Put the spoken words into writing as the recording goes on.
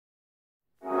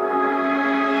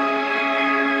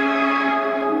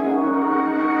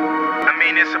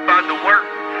it's about the work.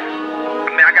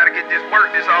 I gotta get this work,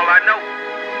 this all I know.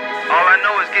 All I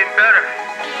know is getting better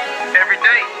every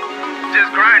day.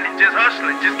 Just grinding, just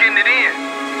hustling, just getting it in.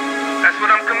 That's what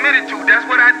I'm committed to, that's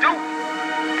what I do.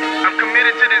 I'm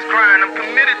committed to this grind, I'm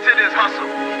committed to this hustle.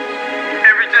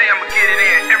 Every day I'ma get it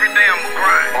in, every day I'ma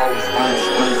grind.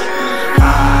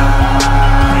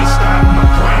 Can't stop my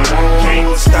grind,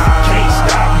 can't stop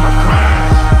my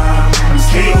grind. I'm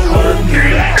still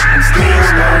working, I'm still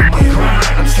working,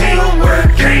 I'm still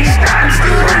working, I'm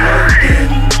still working.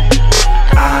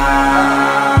 I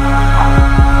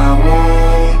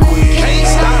won't quit. Can't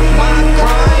stop my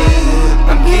grind.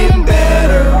 I'm getting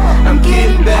better, I'm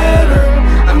getting better,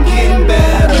 I'm getting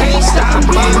better. Can't stop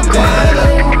my grind.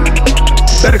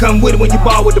 Better come with it when you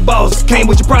ball with the boss. Came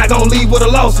with your pride, gon' leave with a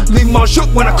loss. Leave them all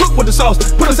shook when I cook with the sauce.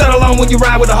 Put a saddle on when you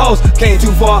ride with the horse. Came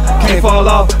too far, can't fall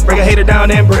off. Break a hater down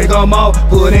and break them off.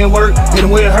 Put in work, hit them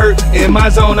with hurt. In my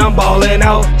zone, I'm ballin'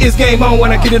 out. It's game on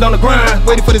when I get it on the grind.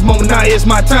 Waiting for this moment, now it's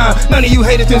my time. None of you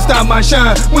haters can stop my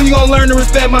shine. When you gon' learn to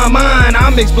respect my mind?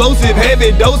 I'm explosive,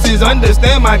 heavy doses.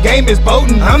 Understand my game is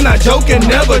potent. I'm not joking,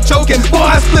 never choking. Boy,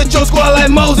 I split your squad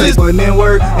like Moses. Putting in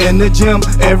work in the gym.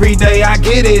 Every day I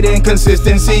get it in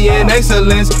consistency and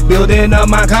excellence, building up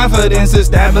my confidence,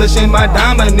 establishing my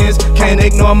dominance. Can't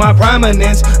ignore my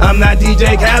prominence. I'm not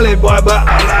DJ Khaled, boy, but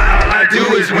all I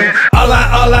do is win. All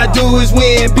I do is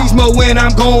win. Beast mode when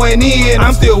I'm going in.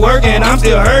 I'm still working, I'm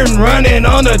still hurting, running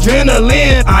on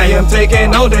adrenaline. I am taking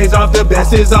no days off. The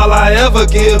best is all I ever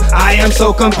give. I am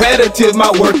so competitive. My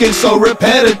work is so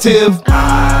repetitive. Can't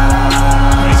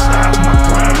stop my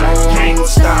grind. Can't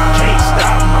stop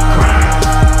my grind.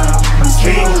 I'm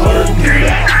still working.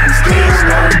 I'm still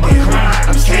working.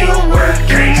 I'm still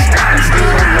working. I'm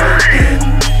still working.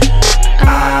 I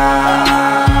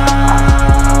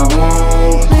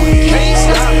won't quit. Can't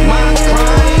stop my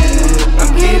grind.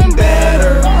 I'm getting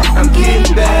better. I'm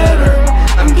getting better.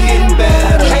 I'm getting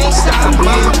better. Can't stop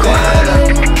my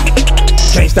grind.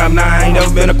 Can't stop now, I ain't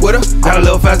never been a quitter. Got a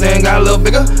little faster and got a little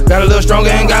bigger. Got a little stronger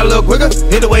and got a little quicker.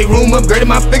 Hit the weight room, upgraded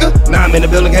my figure. Now I'm in the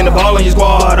building, came the ball on your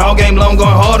squad. All game long, going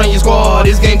hard on your squad.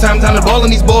 It's game time to ball on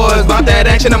these boys. About that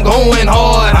action, I'm going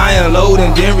hard. I unload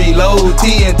and then reload.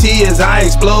 TNT as I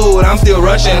explode. I'm still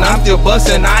rushing, I'm still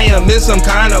busting. I am in some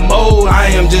kind of mode. I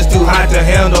am just too hot to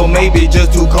handle, maybe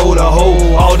just too cold to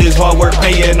hold. All this hard work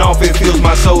paying off, it fills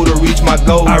my soul to reach my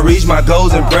goal. I reach my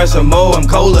goals in pressure mode. I'm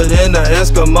colder than the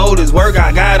Eskimo. This work,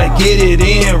 I gotta get it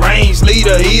in. Rain, sleet,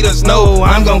 or heat, or snow.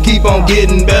 I'm gonna keep on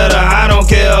getting better. I don't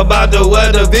care about the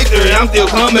weather. Victory, I'm still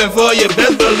coming for you.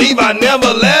 Best believe I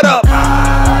never let up. Can't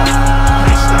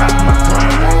stop my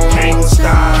grind. Can't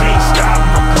stop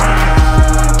my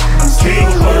grind. I'm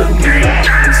still working.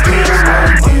 I'm still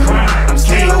working. I'm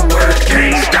still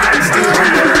working. I'm still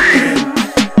working.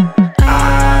 I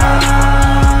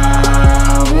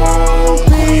won't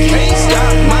quit. Can't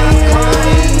stop my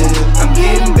grind. I'm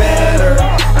getting better.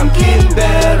 I'm getting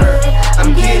better.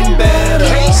 I'm getting better.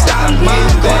 Can't stop my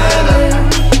better.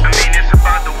 It's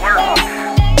about the work.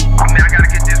 I gotta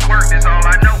get this work, that's all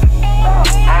I know.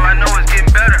 All I know is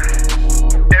getting better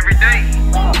every day.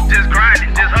 Just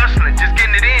grinding, just hustling, just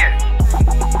getting it in.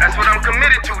 That's what I'm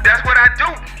committed to, that's what I do.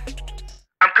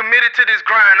 I'm committed to this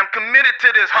grind, I'm committed to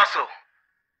this hustle.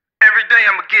 Every day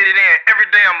I'ma get it in, every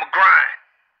day I'ma grind.